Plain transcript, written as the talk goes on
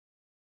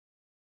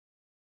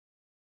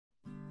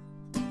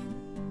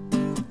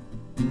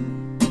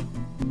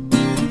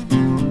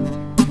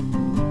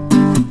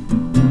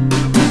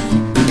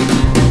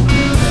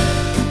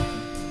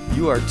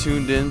are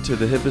tuned in to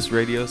the hippest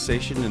radio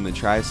station in the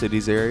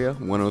Tri-Cities area,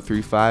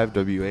 103.5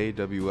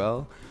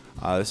 WAWL.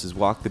 This is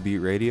Walk the Beat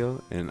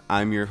Radio, and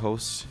I'm your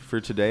host for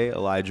today,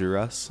 Elijah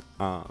Russ.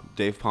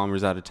 Dave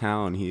Palmer's out of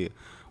town. He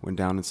went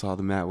down and saw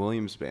the Matt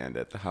Williams Band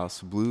at the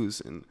House of Blues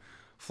in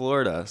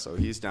Florida, so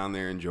he's down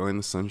there enjoying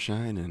the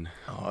sunshine, and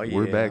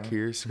we're back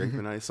here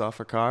scraping ice off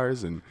our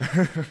cars and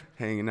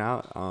hanging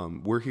out.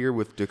 We're here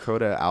with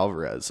Dakota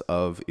Alvarez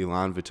of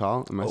Elan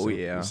Vital. Am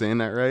I saying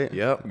that right?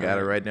 Yep, got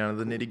it right down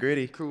to the nitty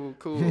gritty. Cool.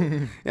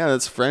 Yeah,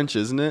 that's French,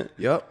 isn't it?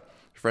 Yep,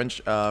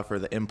 French for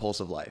the impulse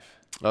of life.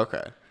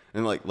 Okay.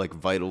 And like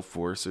vital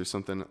force or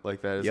something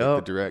like that is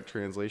like the direct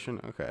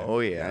translation? Okay. Oh,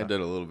 yeah. I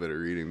did a little bit of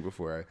reading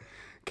before I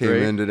came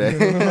in today.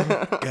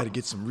 Got to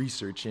get some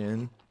research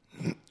in.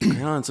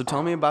 So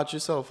tell me about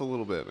yourself a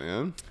little bit,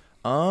 man.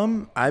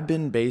 I've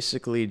been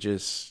basically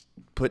just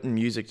putting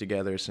music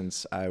together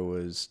since I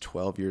was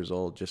 12 years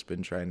old, just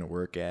been trying to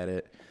work at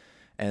it.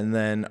 And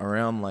then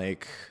around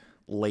like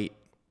late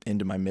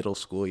into my middle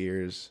school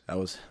years, I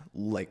was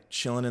like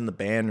chilling in the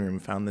band room,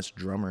 found this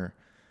drummer,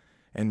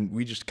 and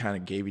we just kind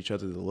of gave each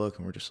other the look,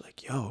 and we're just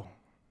like, yo,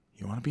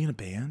 you want to be in a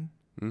band?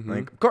 Mm-hmm.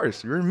 Like, of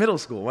course, you're in middle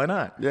school. Why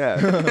not? Yeah.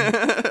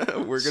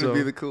 We're going to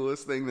be the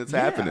coolest thing that's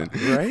happening.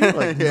 Right?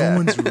 Like, no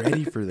one's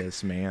ready for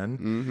this, man.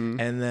 Mm-hmm.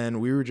 And then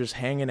we were just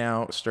hanging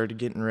out, started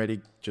getting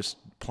ready, just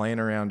playing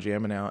around,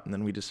 jamming out. And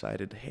then we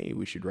decided, hey,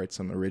 we should write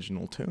some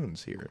original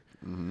tunes here.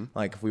 Mm-hmm.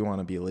 Like, if we want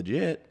to be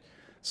legit.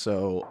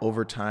 So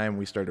over time,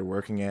 we started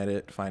working at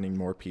it, finding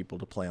more people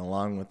to play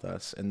along with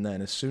us. And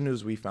then as soon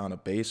as we found a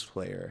bass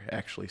player,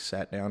 actually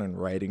sat down and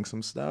writing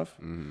some stuff,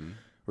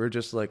 we're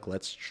just like,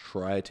 let's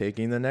try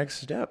taking the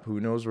next step.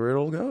 Who knows where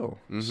it'll go?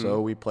 Mm-hmm. So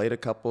we played a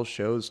couple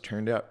shows,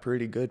 turned out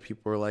pretty good.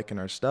 People were liking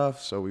our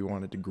stuff, so we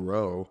wanted to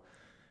grow.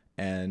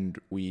 And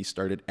we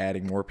started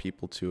adding more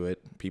people to it,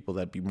 people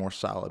that'd be more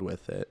solid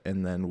with it.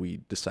 And then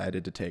we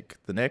decided to take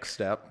the next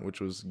step,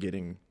 which was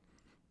getting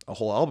a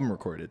whole album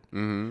recorded.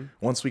 Mm-hmm.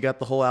 Once we got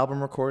the whole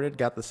album recorded,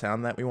 got the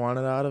sound that we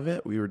wanted out of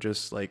it, we were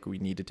just like, we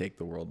need to take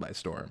the world by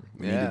storm.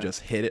 We need to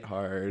just hit it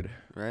hard,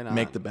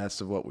 make the best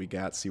of what we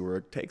got, see where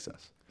it takes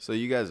us. So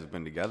you guys have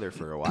been together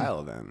for a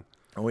while then.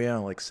 Oh yeah,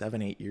 like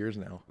 7-8 years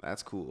now.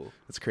 That's cool.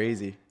 That's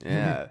crazy.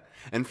 Yeah.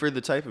 And for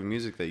the type of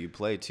music that you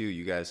play too,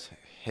 you guys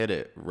hit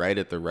it right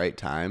at the right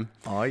time.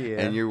 Oh yeah.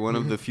 And you're one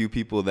of the few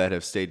people that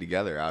have stayed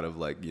together out of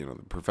like, the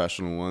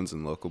professional ones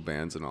and local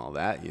bands and all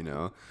that,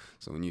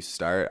 So when you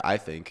start, I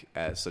think,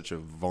 at such a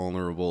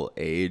vulnerable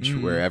age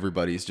where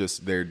everybody's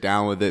just, they're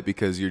down with it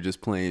because you're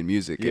just playing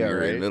music and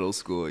you're in middle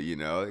school,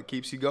 it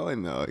keeps you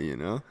going though,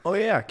 Oh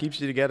yeah, it keeps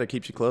you together,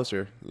 keeps you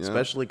closer,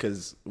 especially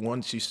because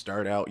once you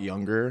start out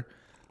younger,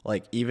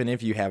 like even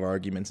if you have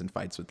arguments and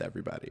fights with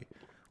everybody,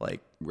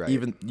 like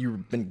even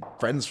you've been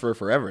friends for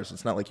forever, so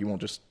it's not like you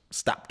won't just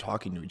stop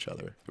talking to each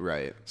other.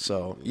 Right.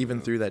 So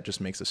even through that just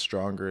makes us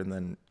stronger and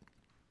then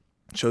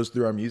shows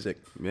through our music.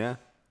 Yeah.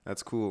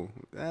 That's cool.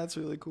 That's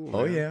really cool.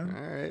 Oh, yeah.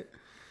 All right.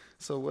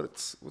 So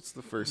what's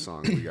the first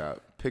song we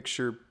got?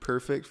 Picture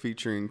Perfect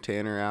featuring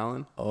Tanner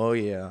Allen. Oh,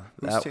 yeah.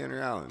 Who's Tanner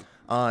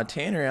Allen?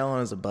 Tanner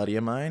Allen is a buddy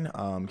of mine.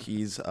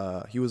 He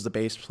was the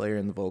bass player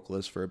and the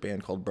vocalist for a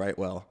band called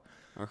Brightwell.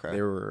 Okay.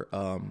 They were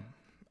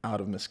out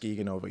of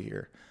Muskegon over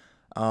here.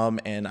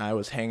 And I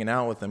was hanging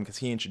out with him because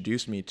he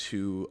introduced me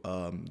to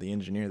the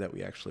engineer that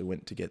we actually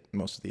went to get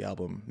most of the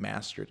album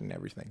mastered and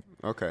everything.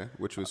 Okay.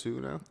 Which was who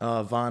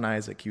now? Von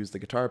Isaac. He was the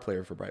guitar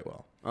player for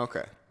Brightwell.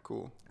 Okay.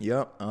 Cool.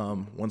 Yep.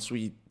 Once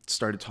we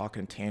started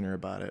talking to Tanner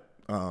about it,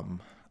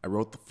 I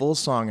wrote the full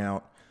song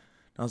out.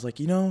 I was like,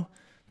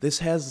 this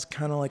has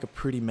kind of like a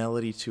pretty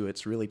melody to it.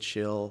 It's really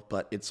chill,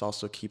 but it's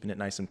also keeping it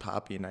nice and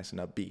poppy and nice and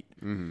upbeat.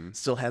 Mm-hmm.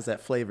 Still has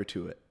that flavor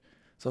to it.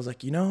 So I was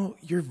like,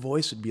 your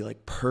voice would be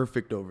like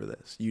perfect over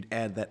this. You'd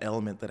add that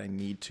element that I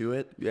need to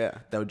it. Yeah.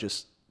 That would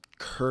just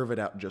curve it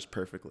out just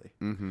perfectly.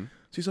 Mm-hmm.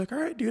 So he's like, all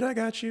right, dude, I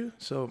got you.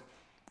 So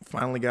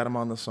finally got him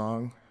on the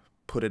song,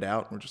 put it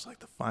out. And we're just like,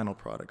 the final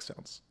product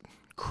sounds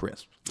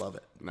crisp. Love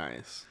it.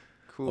 Nice.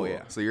 Cool. Oh,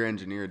 yeah. So your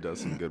engineer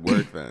does some good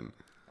work then.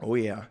 Oh,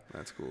 yeah.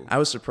 That's cool. I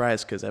was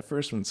surprised because at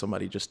first when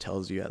somebody just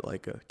tells you at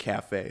like a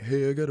cafe,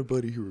 hey, I got a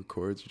buddy who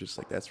records, you're just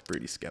like, that's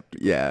pretty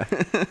skeptical. Yeah.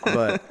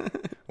 But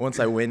once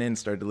I went in and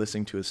started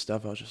listening to his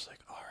stuff, I was just like,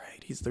 all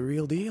right, he's the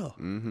real deal.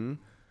 Mm-hmm.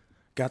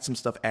 Got some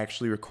stuff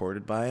actually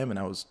recorded by him, and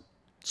I was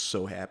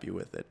so happy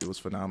with it. It was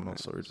phenomenal.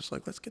 So we're just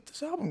like, let's get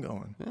this album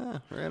going. Yeah,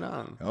 right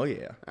on. Oh,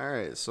 yeah. All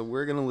right, so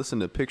we're going to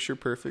listen to Picture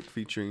Perfect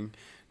featuring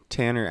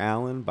Tanner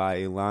Allen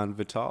by Elan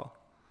Vital.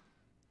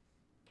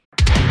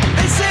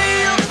 They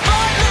say you'll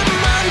find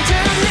them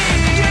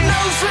underneath your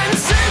nose when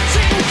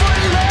searching for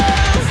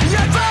love.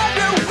 You're far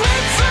away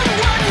from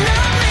what you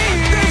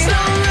need. There's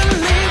no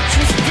relief,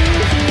 just breathe.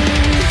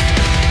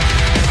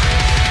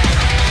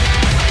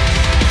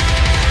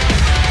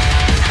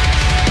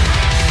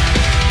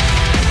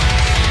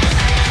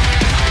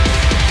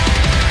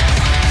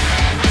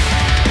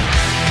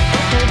 I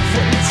hope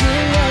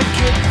until I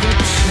get the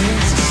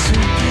chance to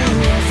sweep you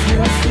off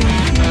your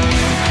feet.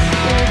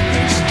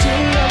 But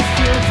still I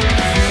feel the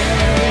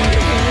fear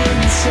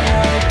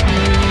inside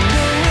me.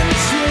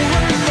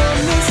 Going to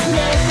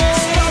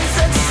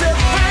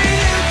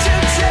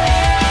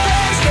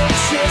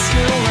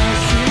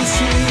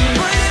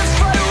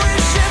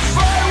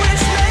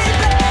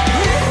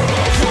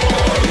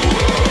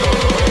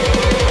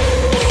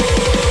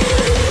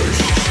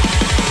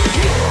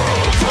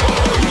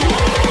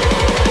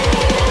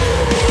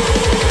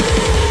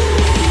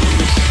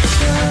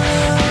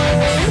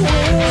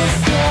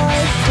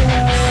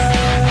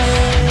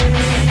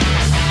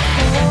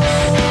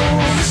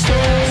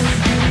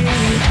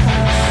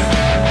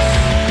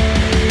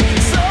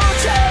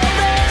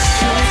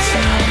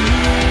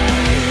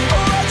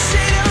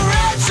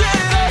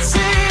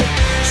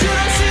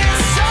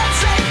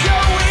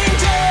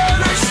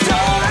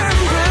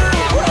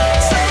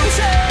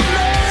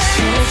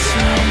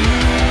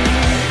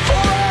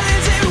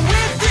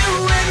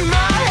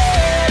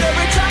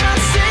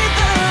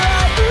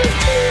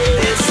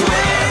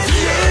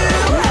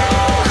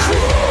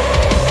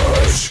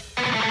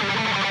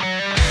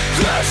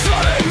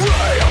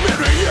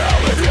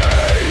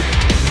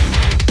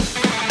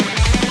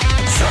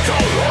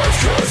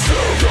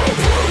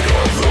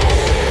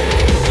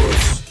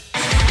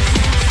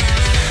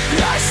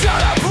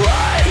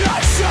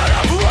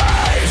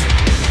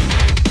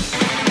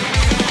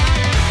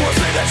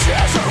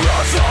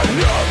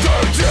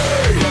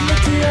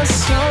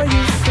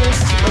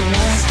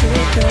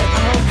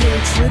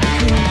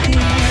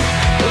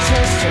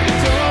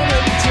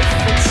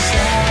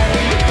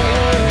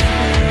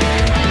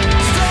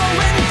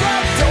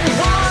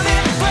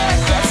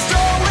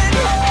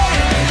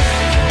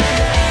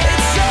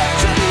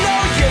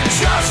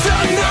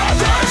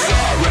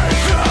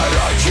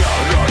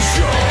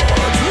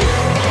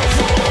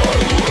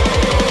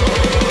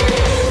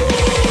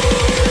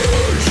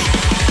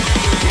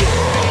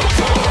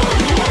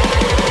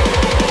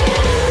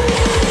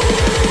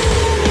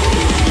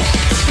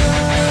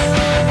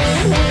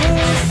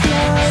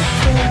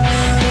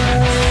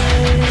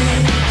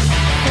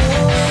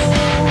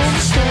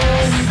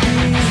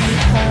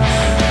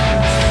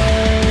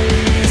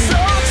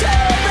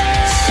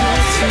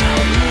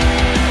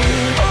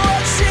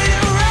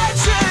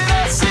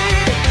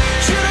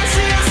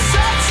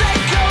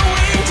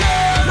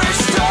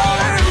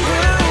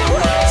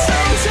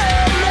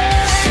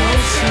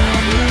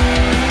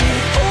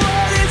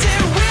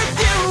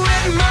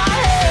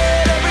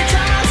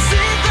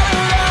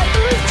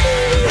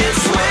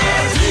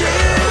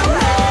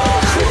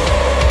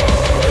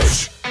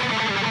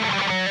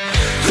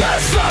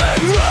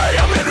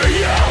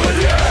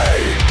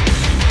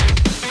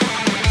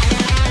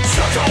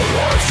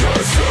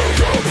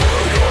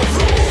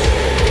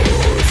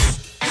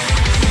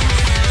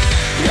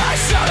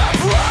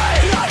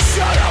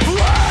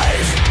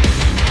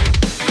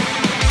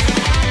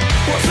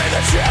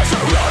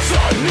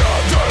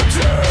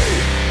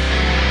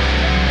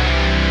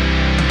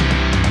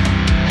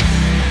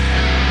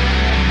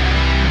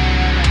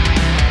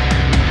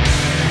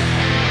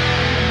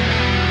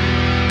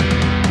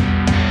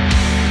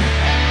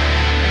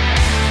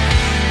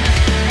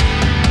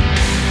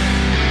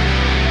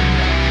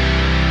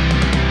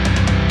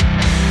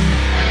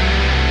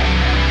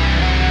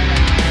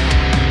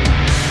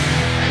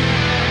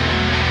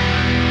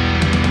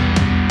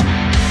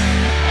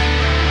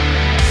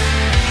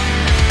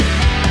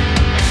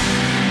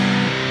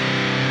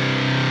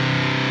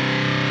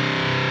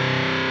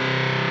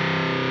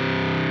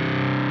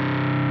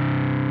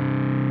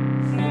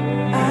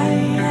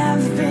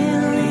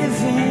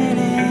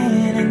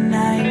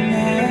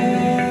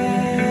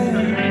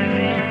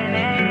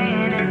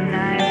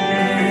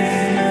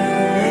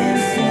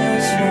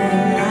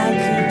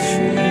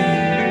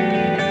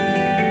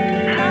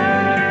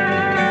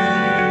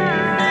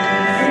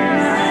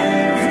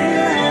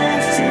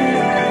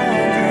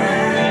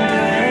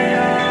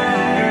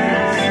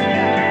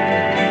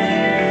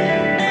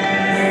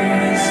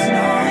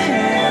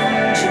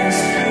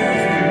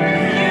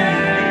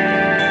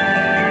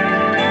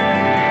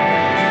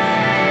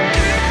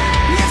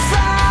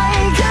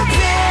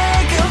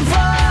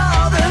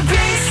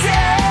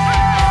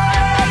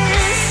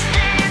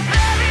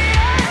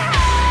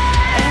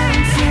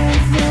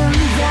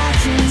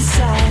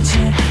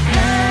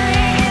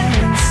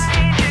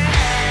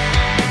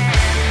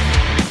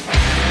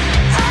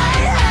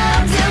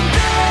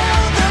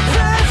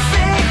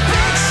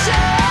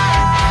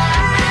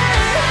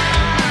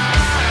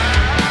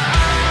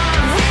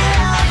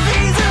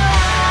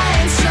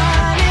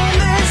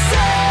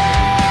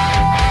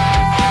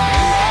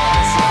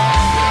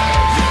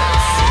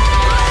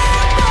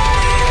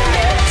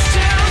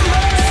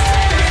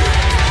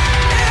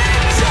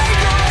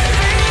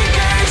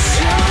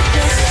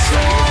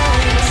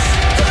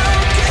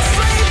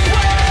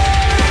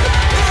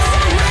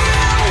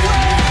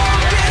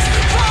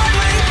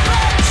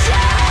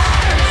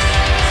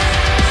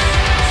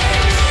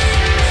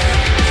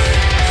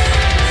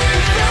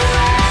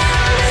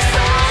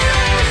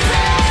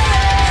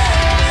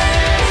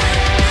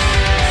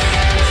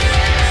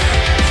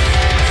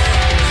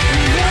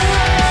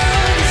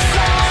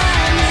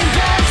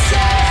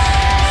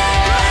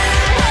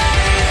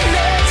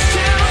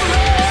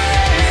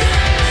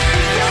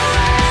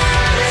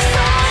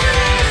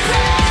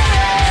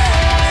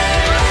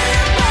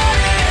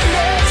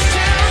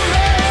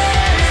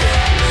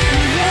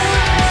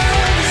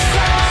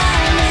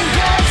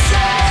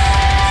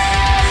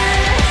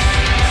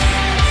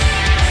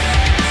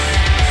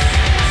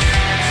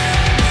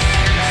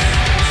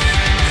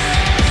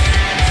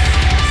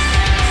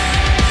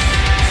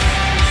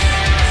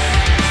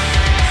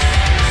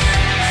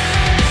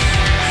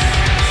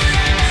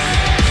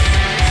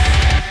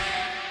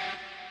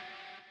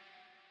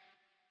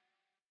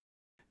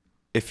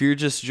If you're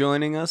just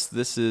joining us,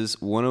 this is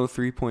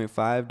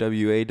 103.5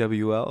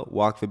 WAWL,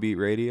 Walk the Beat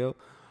Radio.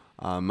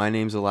 My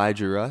name's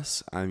Elijah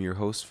Russ. I'm your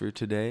host for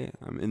today.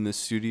 I'm in the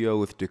studio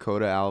with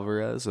Dakota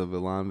Alvarez of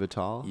Elan.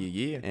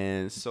 Yeah.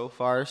 And so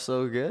far,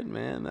 so good,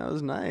 man. That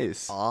was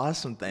nice.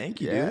 Awesome.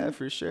 Thank you, Yeah, dude.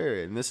 for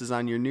sure. And this is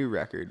on your new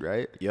record,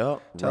 right?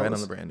 Yep. Tell Right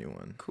us. on the brand new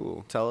one.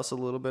 Cool. Tell us a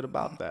little bit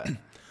about that.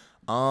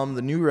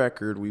 The new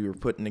record we were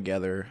putting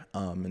together,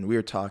 and we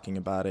were talking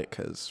about it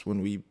because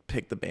when we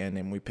picked the band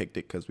name, we picked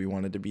it because we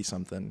wanted to be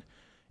something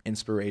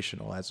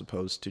inspirational as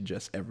opposed to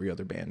just every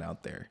other band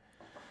out there.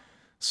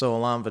 So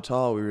Elan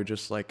Vital, we were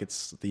just like,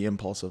 it's the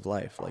impulse of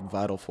life, like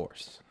vital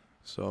force.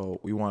 So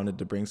we wanted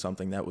to bring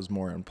something that was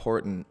more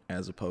important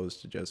as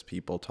opposed to just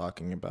people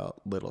talking about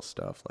little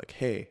stuff like,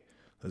 hey,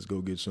 let's go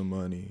get some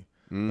money.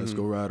 Let's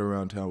go ride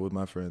around town with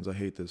my friends. I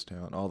hate this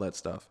town, all that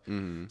stuff.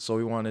 So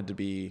we wanted to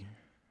be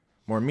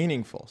more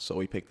meaningful. So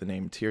we picked the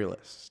name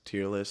Tearless.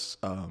 Tearless,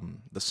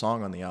 the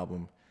song on the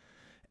album,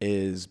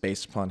 is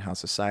based upon how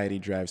society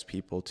drives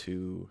people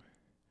to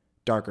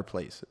darker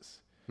places.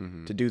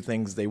 To do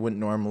things they wouldn't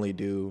normally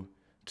do,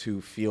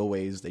 to feel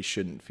ways they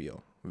shouldn't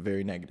feel.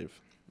 Very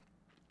negative.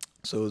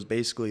 So it was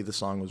basically, the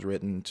song was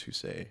written to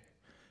say,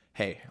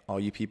 hey, all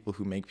you people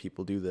who make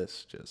people do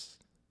this,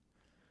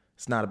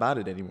 it's not about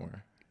it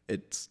anymore.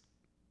 It's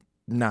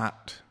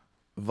not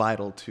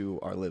vital to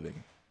our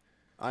living.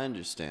 I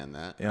understand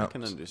that. Yeah. I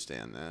can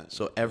understand that.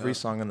 So every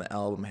song on the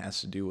album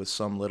has to do with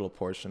some little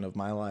portion of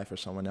my life or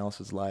someone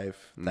else's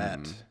life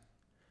that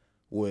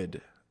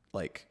would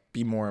like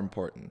be more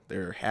important.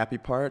 There are happy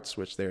parts,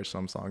 which there are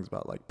some songs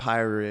about like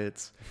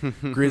pirates,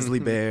 grizzly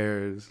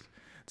bears.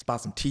 It's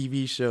about some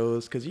TV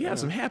shows because you have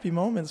some happy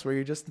moments where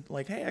you're just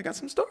like, hey, I got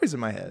some stories in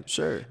my head.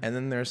 Sure. And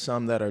then there's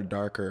some that are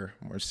darker,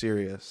 more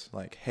serious,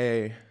 like,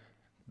 hey,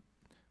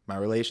 my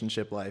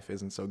relationship life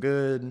isn't so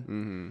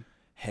good.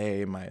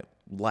 Hey, my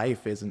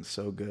life isn't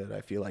so good.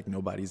 I feel like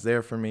nobody's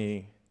there for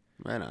me.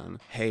 Right on.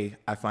 Hey,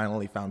 I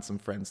finally found some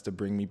friends to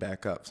bring me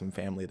back up, some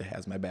family that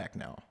has my back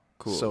now.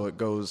 Cool. So it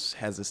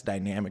has this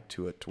dynamic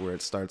to it to where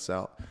it starts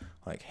out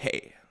like,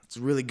 hey, it's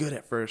really good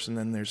at first, and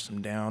then there's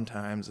some down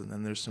times, and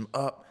then there's some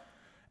up,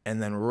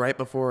 and then right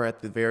before,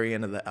 at the very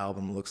end of the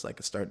album, looks like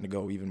it's starting to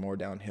go even more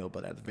downhill,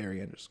 but at the very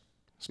end, just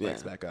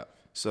spikes back up.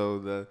 So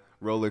the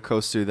roller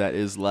coaster that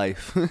is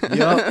life.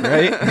 Yup,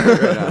 right?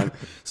 Right on.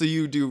 So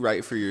you do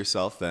write for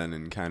yourself then,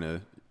 and kind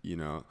of,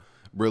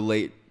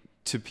 relate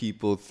to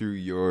people through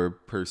your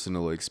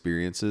personal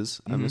experiences,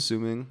 I'm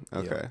assuming?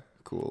 Okay,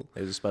 cool.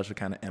 There's a special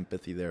kind of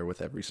empathy there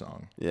with every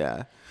song.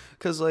 Yeah.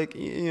 Because, like,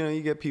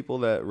 you get people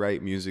that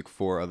write music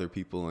for other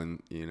people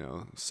and,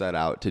 set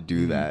out to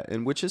do that,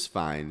 and which is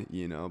fine,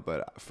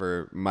 but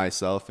for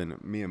myself,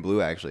 and me and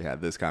Blue actually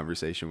had this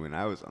conversation when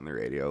I was on the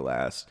radio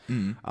last.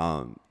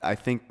 I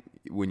think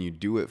when you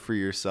do it for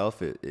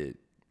yourself, it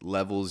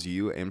levels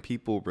you, and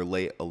people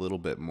relate a little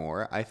bit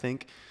more, I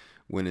think,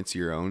 when it's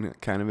your own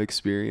kind of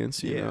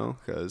experience, you know,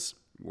 because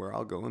we're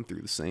all going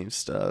through the same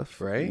stuff,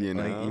 right?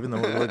 Like, even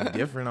though we look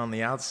different on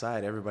the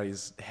outside,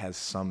 everybody's has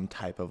some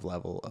type of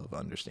level of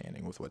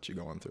understanding with what you're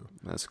going through.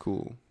 That's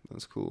cool.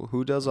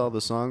 Who does all the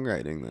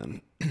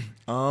songwriting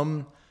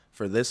then?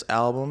 For this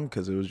album,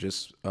 because it was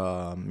just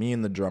me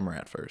and the drummer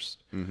at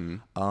first.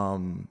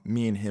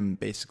 Me and him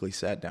basically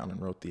sat down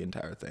and wrote the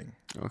entire thing.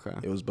 Okay.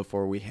 It was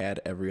before we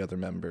had every other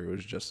member. It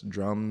was just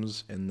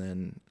drums, and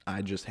then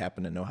I just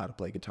happened to know how to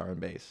play guitar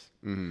and bass.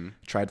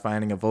 Tried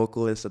finding a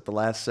vocalist at the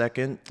last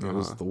second. It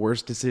was the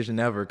worst decision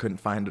ever. Couldn't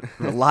find a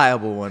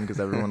reliable one because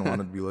everyone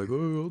wanted to be like,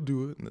 oh, I'll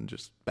do it, and then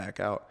just back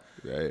out.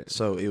 Right.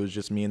 So it was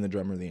just me and the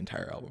drummer the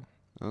entire album.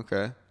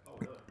 Okay.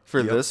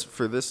 For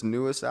this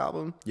newest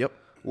album? Yep.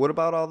 What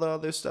about all the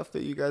other stuff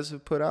that you guys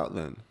have put out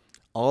then?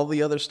 All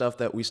the other stuff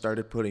that we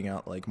started putting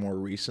out like more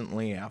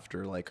recently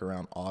after like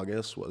around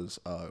August was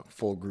a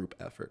full group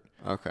effort.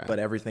 Okay. But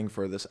everything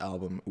for this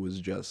album was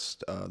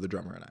just the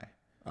drummer and I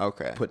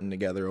Okay. putting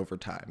together over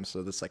time.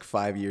 So that's like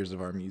 5 years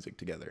of our music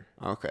together.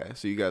 Okay.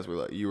 So you guys were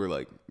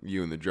like,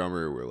 you and the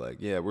drummer were like,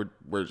 yeah,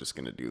 we're just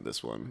going to do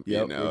this one.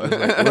 Yep, You know?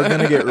 we're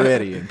going to get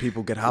ready, and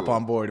people could hop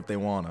on board if they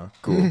want to.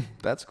 Cool.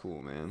 That's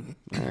cool, man.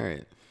 All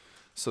right.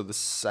 So the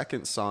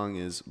second song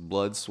is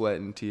Blood, Sweat,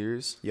 and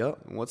Tears.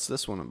 Yep. What's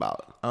this one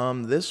about?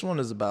 This one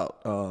is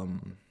about,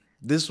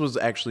 this was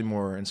actually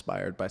more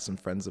inspired by some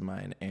friends of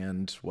mine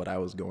and what I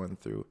was going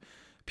through.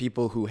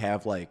 People who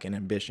have like an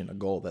ambition, a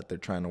goal that they're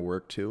trying to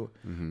work to,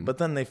 but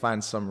then they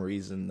find some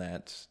reason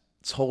that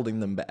it's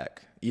holding them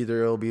back.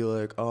 Either it'll be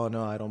like, oh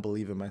no, I don't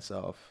believe in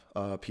myself.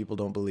 People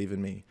don't believe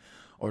in me.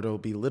 Or there'll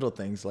be little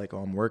things like, oh,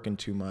 I'm working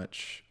too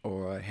much,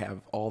 or I have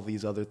all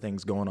these other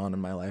things going on in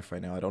my life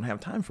right now. I don't have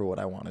time for what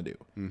I want to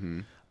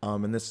do.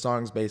 And this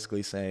song's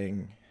basically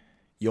saying,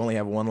 you only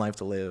have one life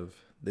to live.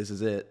 This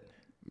is it.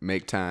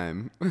 Make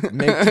time.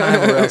 Make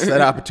time, or else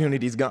that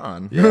opportunity's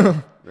gone.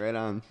 Yeah, right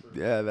on.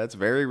 Yeah, that's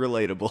very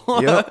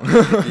relatable.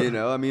 Yep.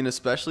 I mean,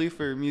 especially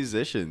for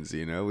musicians,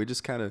 we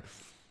just kind of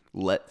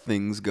let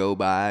things go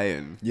by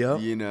and, Yep.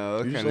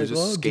 kind of like,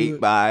 just "I'll do skate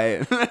it."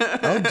 by.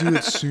 I'll do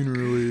it sooner or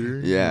later.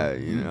 Yeah,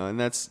 and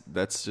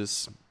that's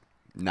just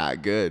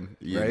not good,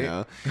 you Right?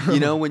 know? You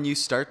know, when you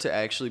start to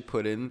actually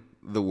put in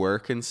the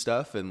work and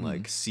stuff and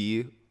like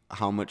see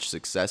how much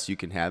success you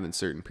can have in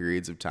certain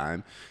periods of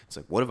time, it's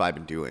like, what have I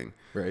been doing?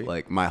 Right.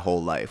 Like my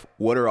whole life.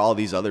 What are all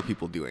these other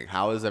people doing?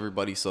 How is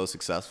everybody so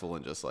successful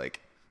and just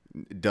like,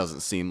 it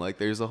doesn't seem like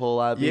there's a whole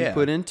lot being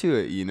put into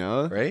it, you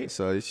know? Right.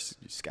 So you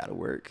just gotta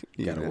work.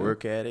 You got to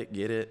work at it,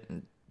 get it,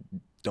 and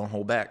don't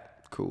hold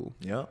back. Cool.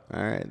 Yep.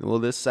 All right. Well,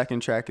 this second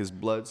track is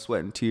Blood,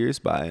 Sweat, and Tears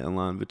by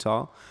Elan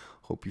Vital.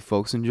 Hope you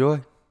folks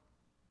enjoy.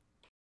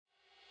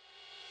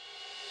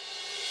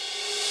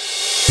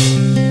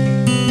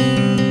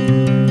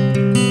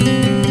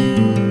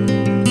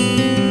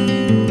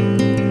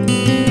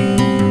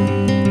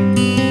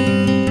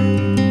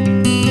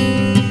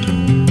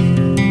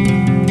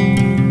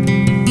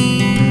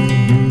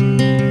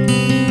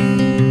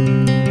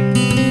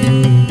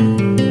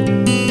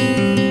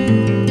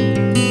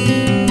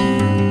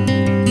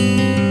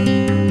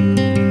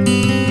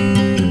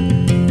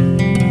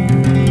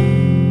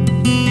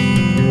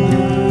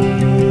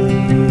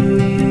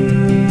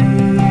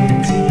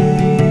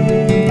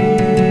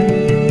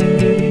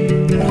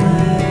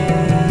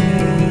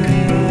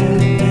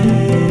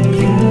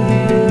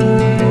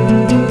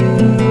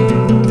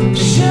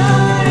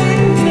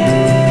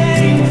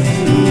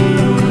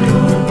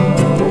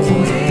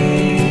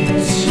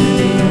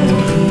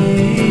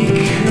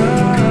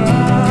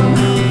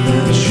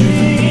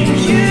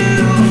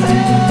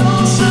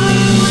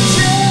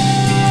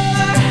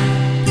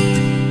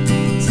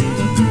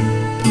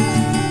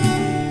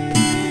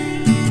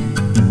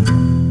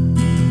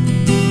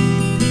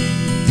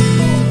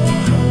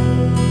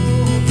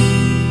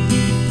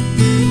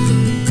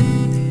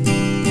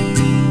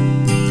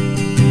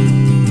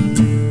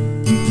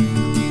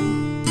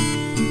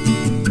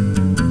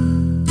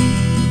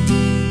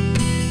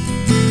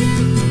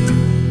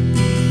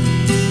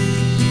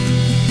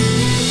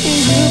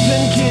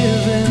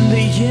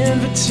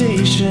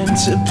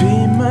 To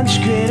be much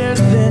greater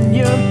than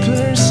your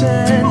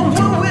person.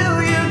 What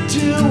will you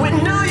do when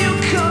all you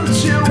come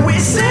to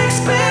is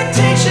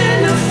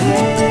expectation to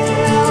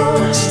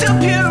fail?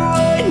 Stop your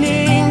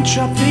whining,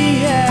 drop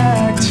the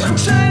act. I'm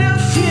tired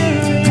of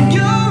hearing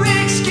your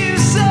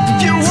excuses.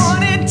 If you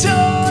want it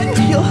done,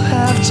 you'll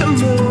have to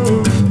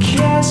move.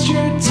 Cast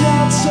your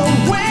doubts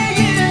away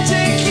and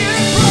take your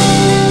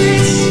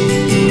place.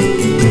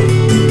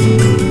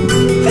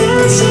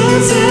 This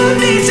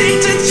isn't easy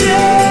to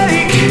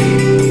take.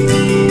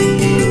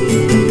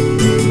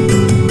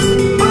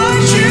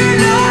 But you're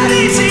not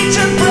easy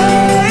to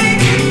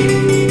break.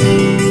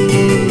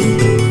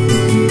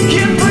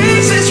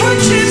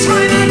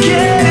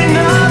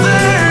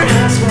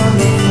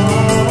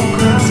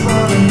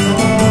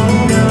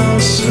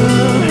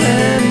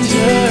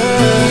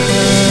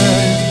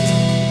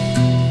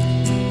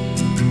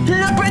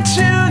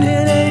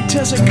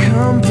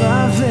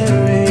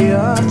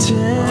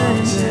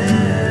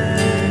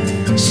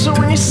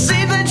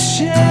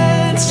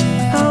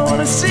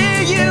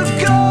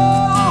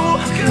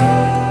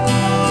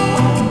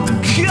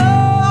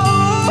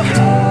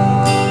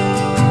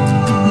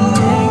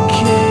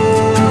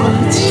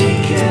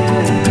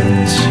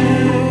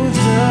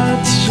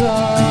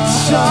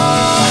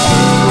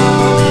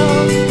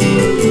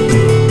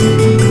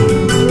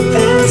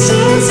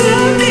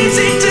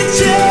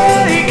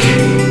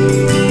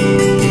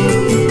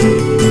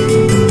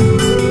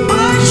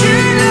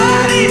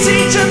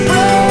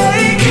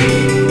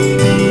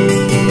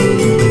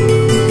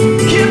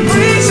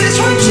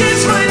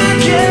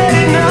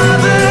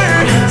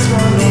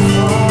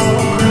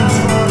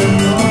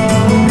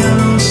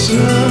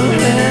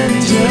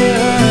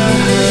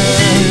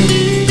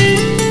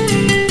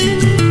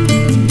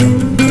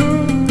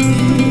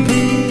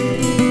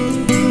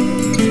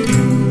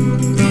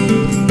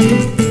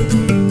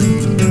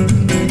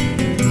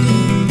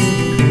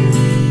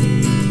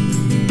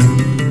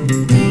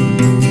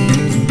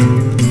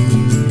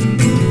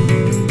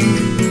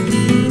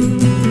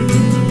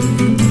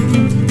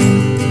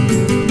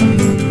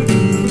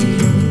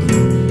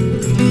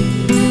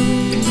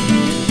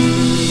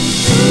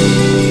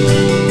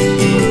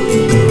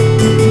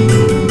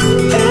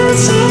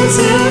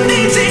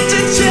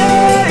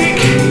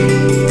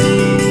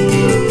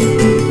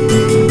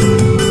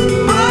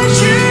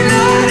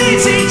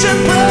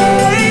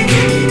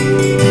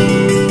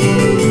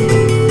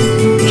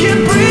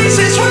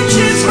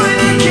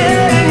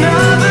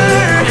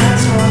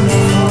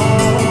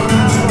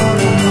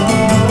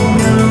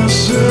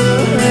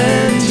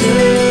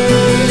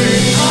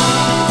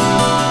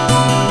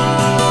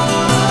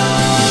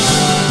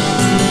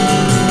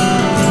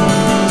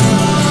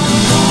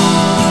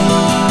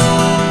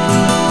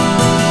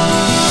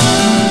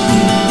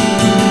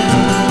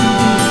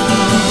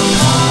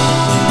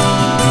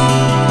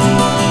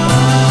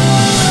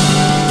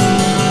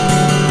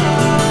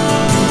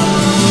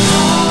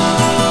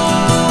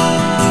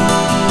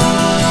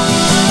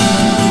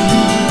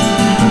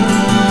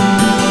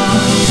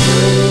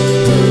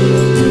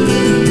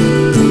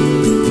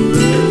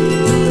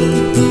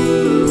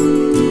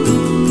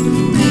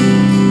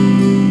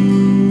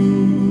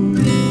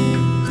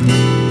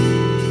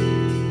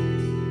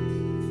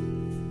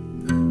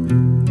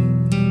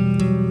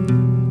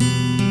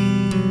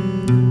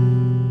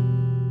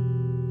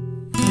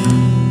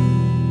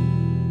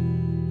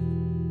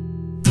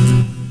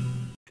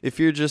 if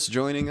you're just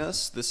joining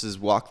us, this is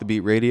Walk the Beat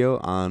Radio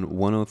on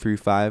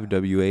 103.5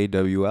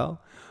 WAWL.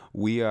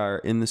 We are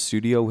in the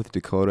studio with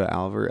Dakota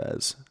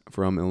Alvarez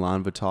from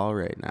Elan Vital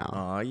right now.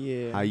 Oh,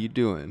 yeah. How you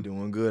doing?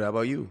 Doing good. How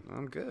about you?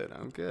 I'm good.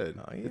 I'm good.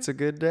 Oh, yeah. It's a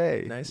good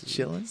day. Nice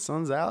chilling.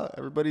 Sun's out.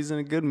 Everybody's in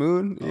a good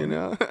mood, you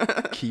know?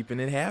 Keeping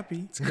it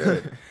happy. It's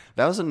good.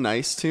 That was a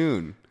nice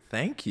tune.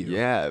 Thank you.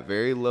 Yeah,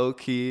 very low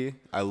key.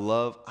 I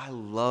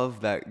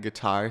love that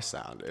guitar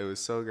sound. It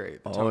was so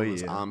great. The tone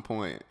was on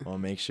point. I'll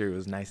make sure it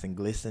was nice and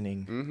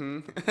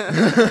glistening.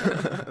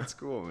 That's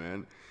cool,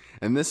 man.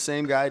 And this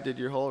same guy did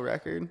your whole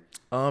record?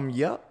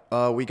 Yep.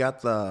 We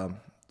got the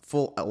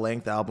full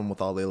length album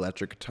with all the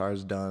electric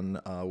guitars done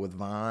with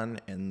Vaughn,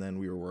 and then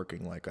we were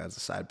working like as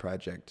a side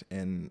project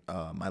in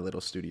my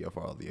little studio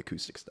for all the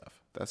acoustic stuff.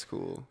 That's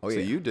cool. Oh, so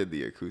yeah. you did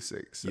the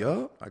acoustic stuff.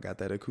 Yup. I got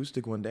that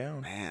acoustic one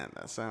down. Man,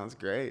 that sounds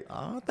great.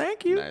 Oh,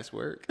 thank you. Nice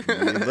work.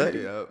 Yeah,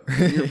 buddy. Yep.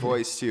 Your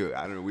voice too.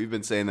 I don't know. We've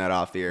been saying that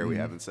off the air. We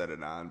haven't said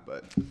it on,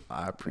 but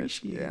I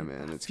appreciate it. yeah,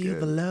 man, it's Feel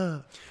good. the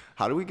love.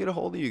 How do we get a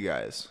hold of you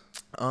guys?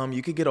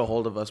 You could get a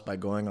hold of us by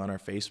going on our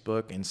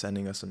Facebook and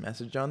sending us a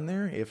message on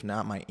there. If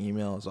not, my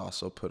email is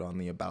also put on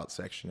the About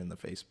section in the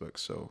Facebook.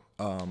 So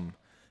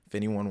if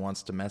anyone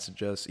wants to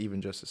message us,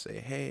 even just to say,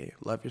 hey,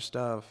 love your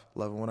stuff,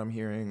 love what I'm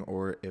hearing,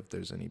 or if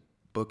there's any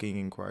booking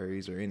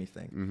inquiries or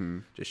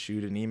anything, just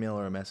shoot an email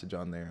or a message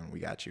on there and we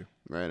got you.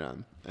 Right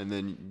on. And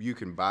then you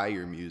can buy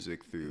your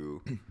music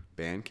through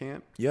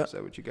Bandcamp? Yep. Is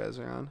that what you guys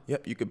are on?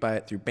 Yep, you could buy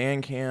it through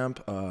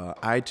Bandcamp,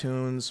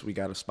 iTunes. We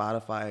got a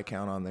Spotify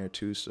account on there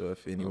too, so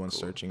if anyone's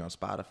searching on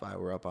Spotify,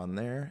 we're up on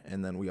there.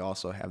 And then we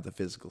also have the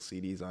physical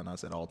CDs on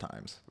us at all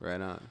times. Right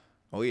on.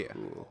 Oh, yeah.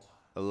 Cool.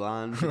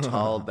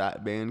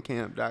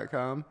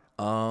 ElanVital.bandcamp.com?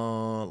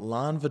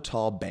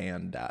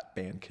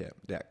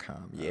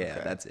 LonVitalBand.bandcamp.com. Yeah,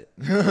 Okay. that's it.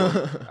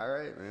 All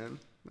right, man.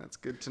 That's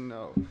good to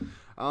know.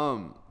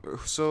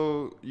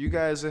 So you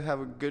guys have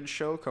a good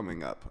show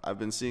coming up. I've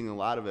been seeing a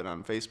lot of it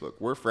on Facebook.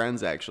 We're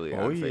friends actually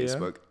on yeah.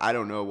 Facebook. I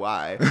don't know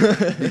why,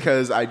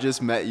 because I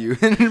just met you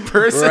in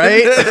person.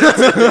 Right?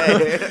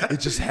 today. It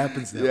just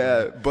happens that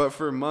Yeah, way. but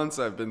for months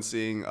I've been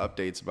seeing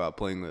updates about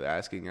playing with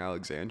Asking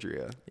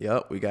Alexandria.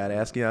 Yep, we got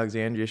Asking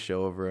Alexandria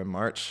show over on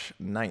March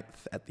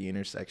 9th at the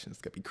intersection.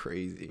 It's going to be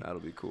crazy. That'll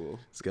be cool.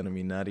 It's going to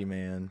be nutty,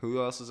 man. Who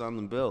else is on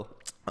the bill?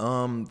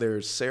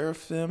 There's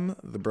Seraphim,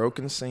 The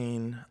Broken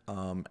Scene,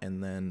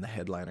 and then the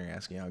headliner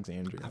Asking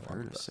Alexandria. I've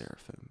heard of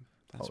Seraphim.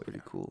 That's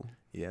pretty cool.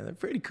 Yeah, they're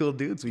pretty cool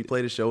dudes. We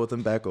played a show with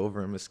them back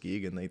over in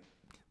Muskegon. They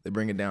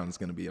bring it down. It's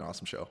going to be an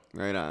awesome show.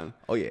 Right on.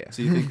 Oh, yeah.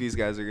 So you think these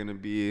guys are gonna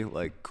be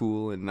like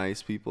cool and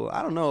nice people?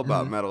 I don't know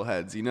about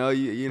metalheads. You know,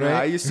 you know.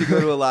 Right? I used to go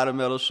to a lot of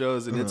metal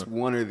shows, and it's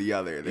one or the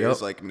other.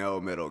 There's like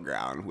no middle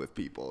ground with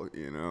people.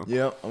 You know.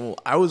 Yeah, well,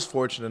 I was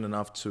fortunate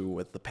enough to,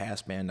 with the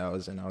past band I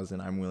was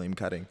in I'm William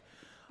Cutting.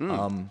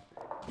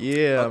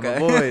 Yeah, my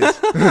boys.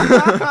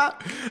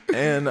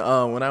 And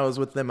when I was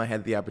with them, I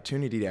had the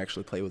opportunity to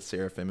actually play with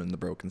Seraphim in the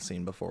Broken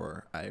Scene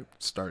before I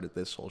started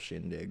this whole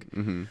shindig.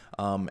 And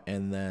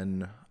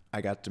then I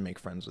got to make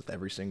friends with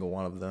every single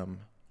one of them.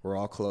 We're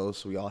all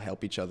close. We all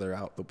help each other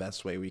out the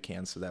best way we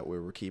can, so that way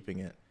we're keeping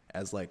it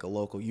as like a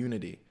local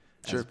unity.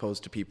 As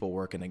opposed to people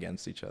working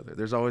against each other.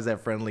 There's always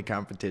that friendly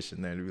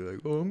competition there to be like,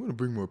 oh, I'm going to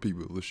bring more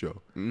people to the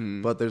show.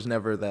 But there's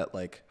never that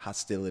like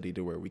hostility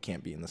to where we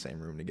can't be in the same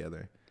room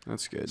together.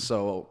 That's good.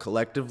 So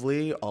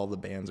collectively, all the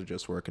bands are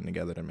just working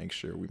together to make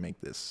sure we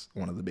make this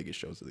one of the biggest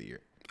shows of the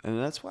year. And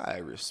that's why I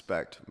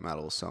respect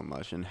metal so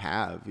much and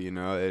have, you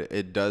know,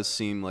 it does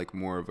seem like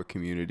more of a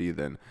community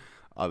than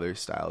other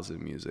styles of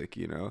music,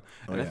 you know.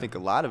 And I think a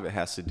lot of it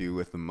has to do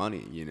with the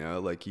money, you know,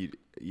 like you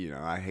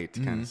know, I hate to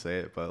kind of say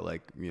it, but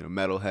like, you know,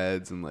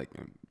 metalheads and like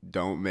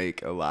don't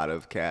make a lot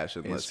of cash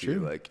unless you're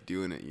like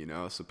doing it, you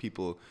know. So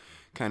people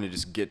kind of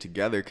just get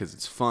together because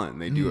it's fun.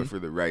 They do it for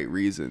the right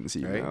reasons,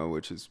 you know,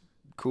 which is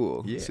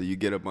cool. Yeah. So you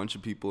get a bunch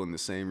of people in the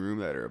same room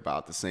that are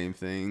about the same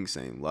thing,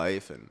 same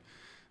life, and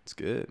it's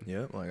good.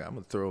 Yeah, like I'm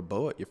going to throw a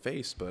bow at your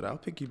face, but I'll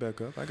pick you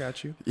back up. I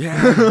got you. Yeah,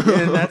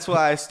 and that's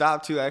why I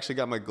stopped too. I actually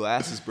got my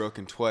glasses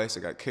broken twice. I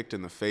got kicked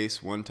in the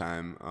face one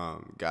time,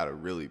 got a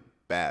really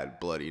bad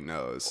bloody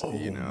nose,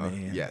 you know.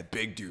 Man. Yeah,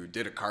 big dude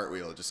did a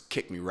cartwheel, just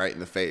kicked me right in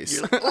the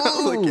face. I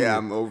was like, yeah,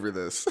 I'm over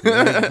this.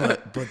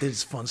 but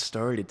there's a fun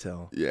story to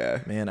tell.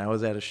 Yeah. Man, I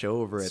was at a show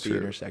over at the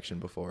intersection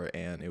before,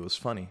 and it was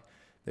funny.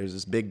 There's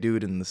this big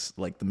dude in this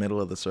like the middle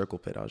of the circle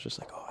pit. I was just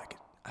like, oh,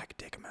 I could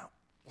take him out.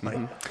 Like,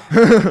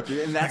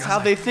 And that's how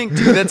they think,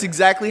 dude. That's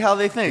exactly how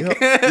they think.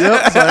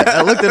 Yep. So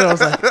I looked at him.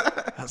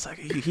 I was like,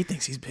 he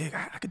thinks he's big.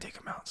 I could take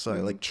him out. So I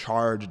like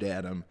charged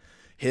at him,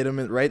 hit him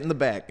right in the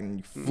back, and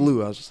he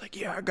flew. I was just like,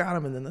 yeah, I got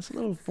him. And then this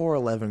little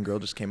 4'11" girl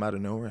just came out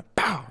of nowhere.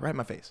 pow, right in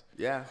my face.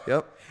 Yeah.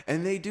 Yep.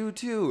 And they do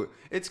too.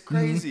 It's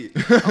crazy.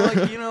 I'm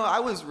like, I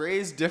was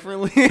raised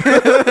differently than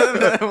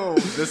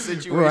the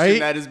situation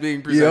that is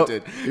being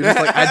presented. Yep. You're just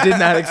like, I did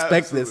not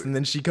expect this. And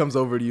then she comes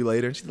over to you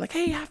later and she's like,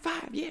 hey, high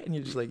five. Yeah. And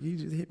you're just like, you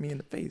just hit me in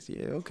the face.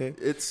 Yeah, okay.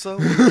 It's so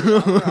weird.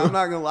 I'm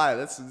not gonna lie.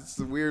 It's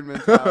a weird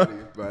mentality,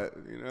 but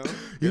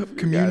Yep,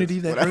 community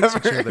that hurts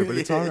each other, but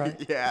it's all right.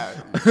 Yeah.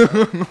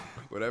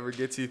 Whatever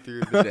gets you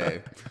through the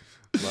day.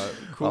 But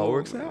cool, all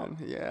works man. out.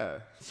 Yeah.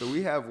 So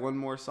we have one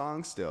more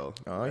song still.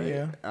 Oh,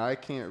 yeah. I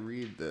can't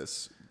read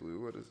this.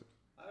 Blue, what is it?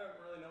 I don't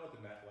really know what the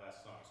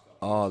last song is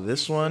called. Oh,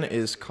 this one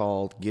is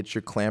called Get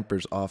Your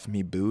Clampers Off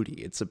Me Booty.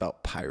 It's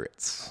about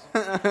pirates.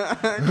 Get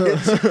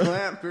your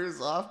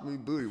clampers off me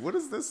booty. What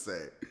does this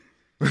say?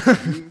 That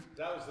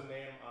was the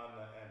name on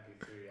the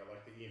MP3. I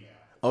like the email.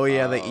 Oh,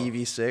 yeah, the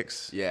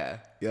EV6. Yeah.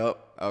 Yep.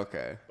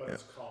 Okay. But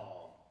it's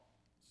called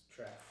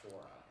track 4 on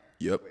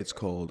here. Yep, it's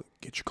called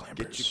Get Your Clampers.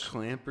 Get your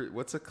clamper.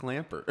 What's a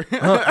clamper?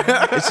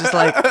 It's just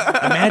like,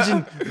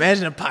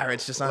 imagine a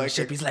pirate's just on Like a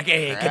ship. a He's like,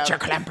 hey, crab. get your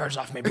clampers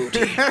off me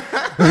booty.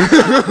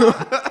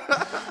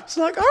 It's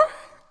like, all right,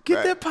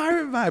 get that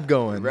pirate vibe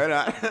going. Right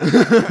on.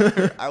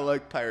 I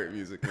like pirate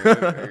music, man.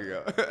 There you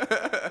go.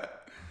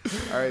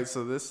 All right,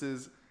 so this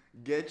is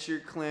Get Your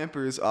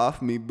Clampers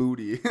Off Me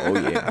Booty. Oh,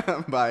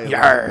 yeah. By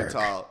Yarg. Elijah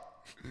Russ.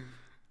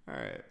 All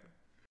right.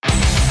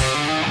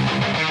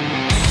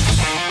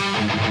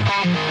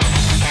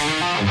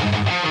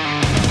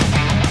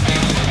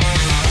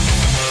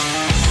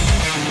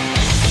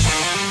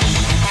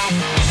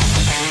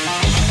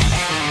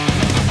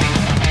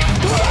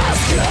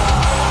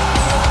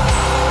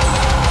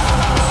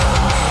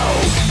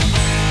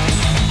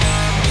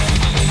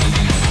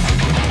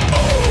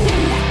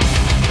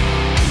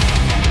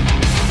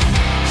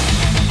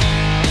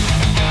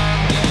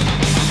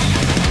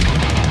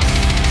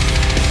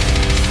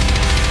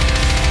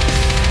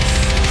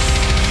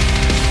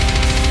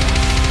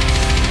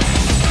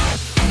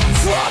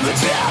 From the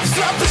depths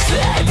of the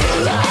sea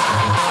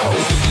below,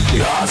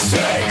 your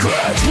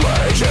secrets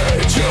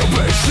waiting to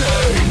be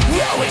seen.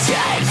 Will we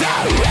take the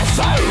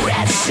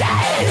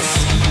references?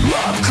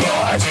 Of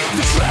course,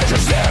 the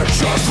treasure's there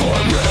just for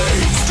me.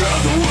 Screw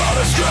the world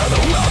and screw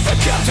the wealth that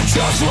kept it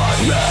just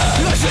like me.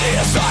 I see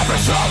a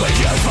cypress all the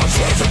useful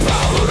trees are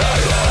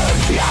polluted.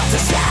 You have to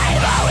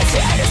save all its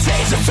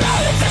innocence and throw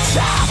it at the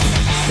top.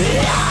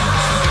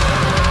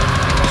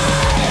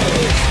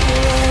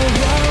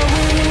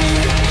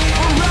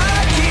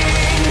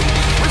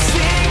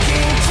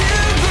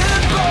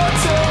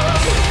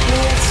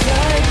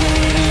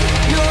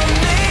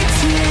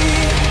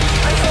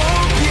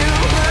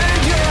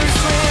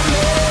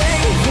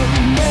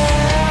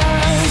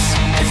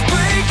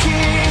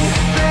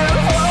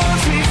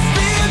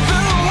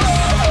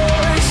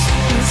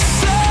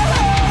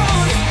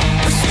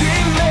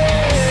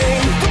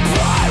 Screaming, the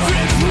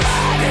pirate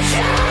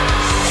radical.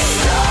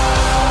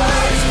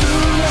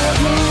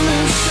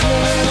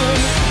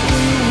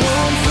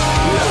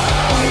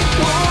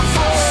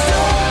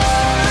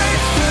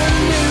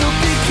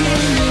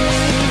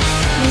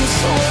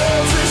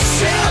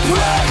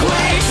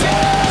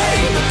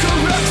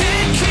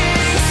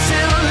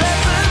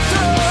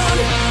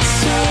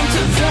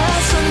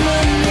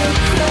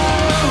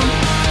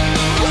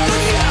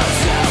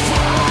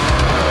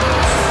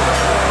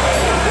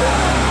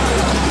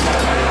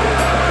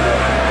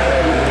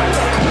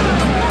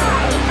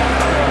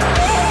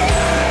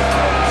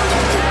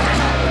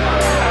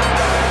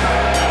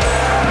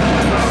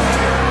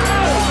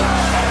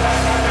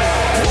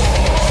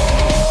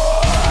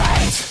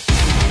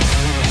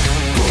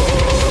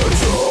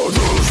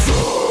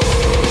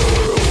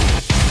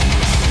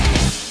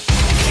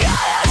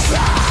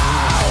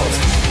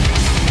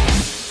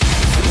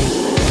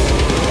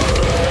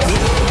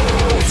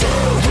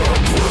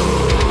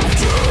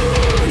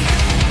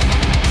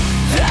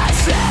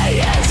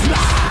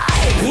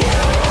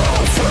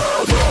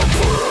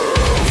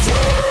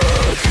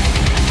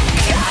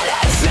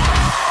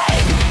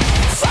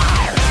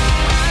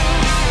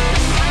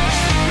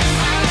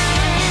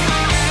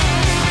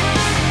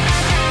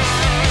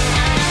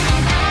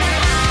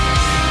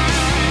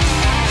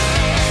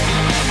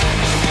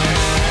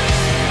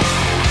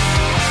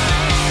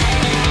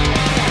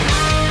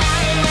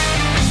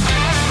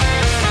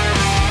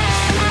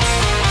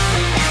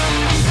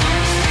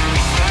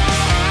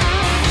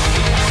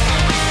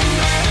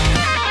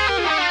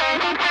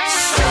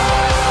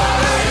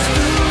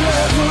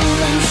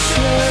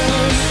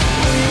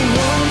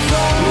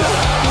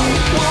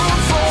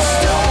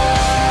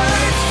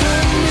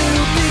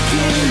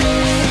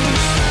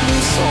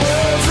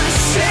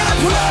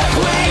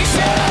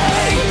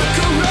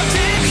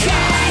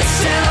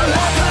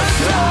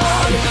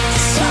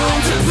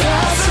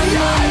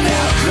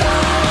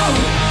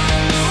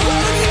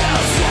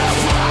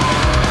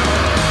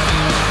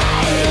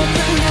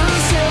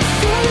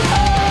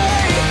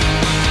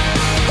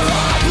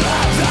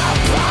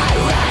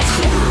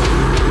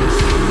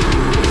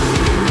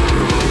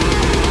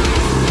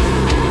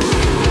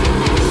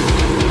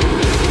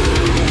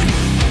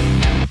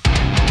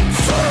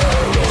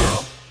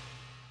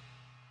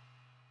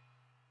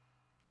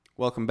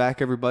 Welcome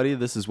back, everybody.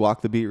 This is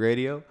Walk the Beat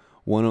Radio,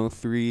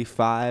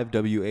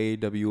 103.5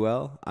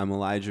 WAWL. I'm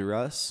Elijah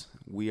Russ.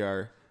 We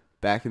are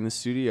back in the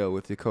studio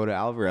with Dakota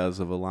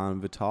Alvarez of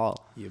Elan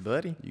Vital. Yeah,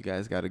 buddy. You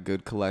guys got a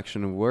good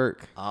collection of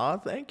work. Oh,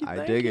 thank you.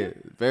 I dig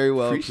it. Very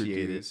well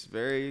Appreciate produced,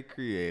 very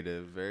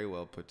creative, very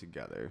well put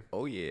together.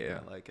 Oh,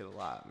 yeah. I like it a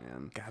lot,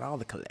 man. Got all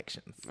the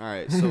collections. All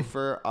right, so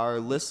for our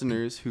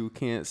listeners who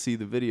can't see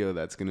the video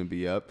that's going to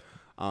be up,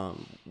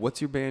 what's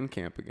your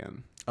Bandcamp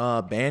again?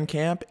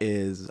 Bandcamp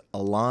is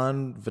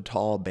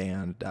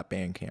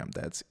elanvitalband.bandcamp.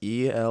 That's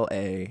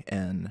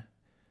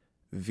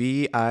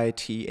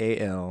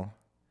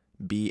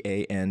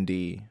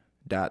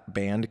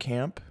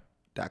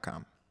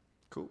ELANVITALBAND.bandcamp.com.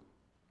 Cool.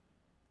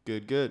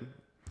 Good.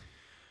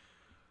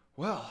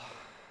 Well,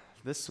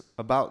 this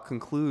about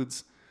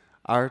concludes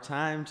our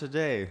time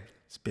today.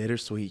 It's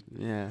bittersweet.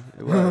 Yeah,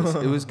 it was.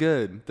 It was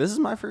good. This is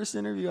my first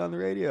interview on the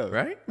radio.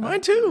 Right? Mine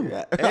too.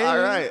 Yeah. All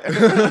right.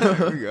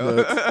 There we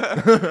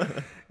go.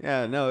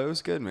 Yeah, no, it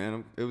was good,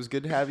 man. It was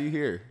good to have you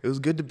here. It was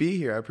good to be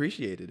here. I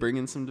appreciate it.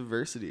 Bringing some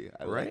diversity.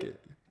 I like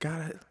it.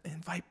 Gotta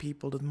invite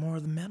people to more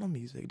of the metal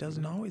music. It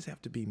doesn't always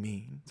have to be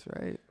mean. That's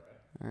right.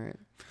 All right.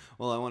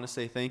 Well, I want to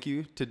say thank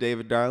you to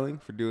David Darling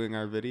for doing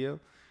our video.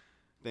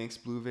 Thanks,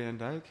 Blue Van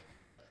Dyke.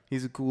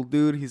 He's a cool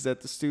dude. He's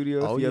at the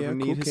studio if you ever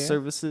need his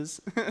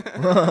services.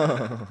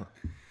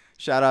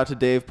 Shout out to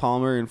Dave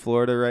Palmer in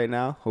Florida right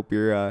now. Hope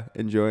you're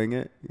enjoying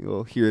it.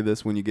 You'll hear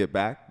this when you get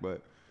back,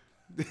 but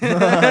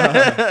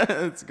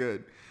it's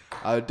good.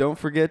 Don't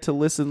forget to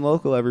listen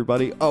local,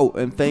 everybody. Oh,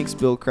 and thanks,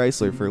 Bill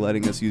Chrysler, for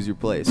letting us use your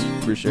place.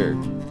 For sure.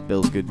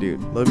 Bill's a good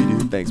dude. Love you,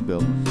 dude. Thanks,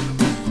 Bill.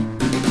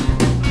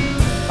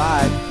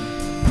 Bye.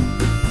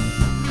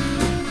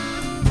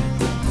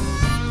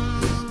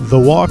 The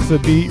Walk the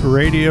Beat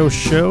radio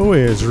show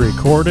is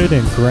recorded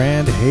in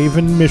Grand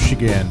Haven,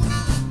 Michigan.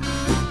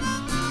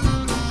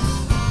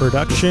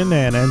 Production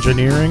and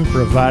engineering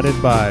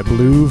provided by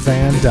Blue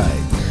Van Dyke.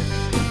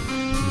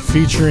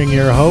 Featuring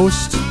your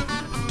host,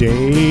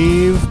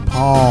 Dave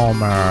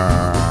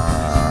Palmer.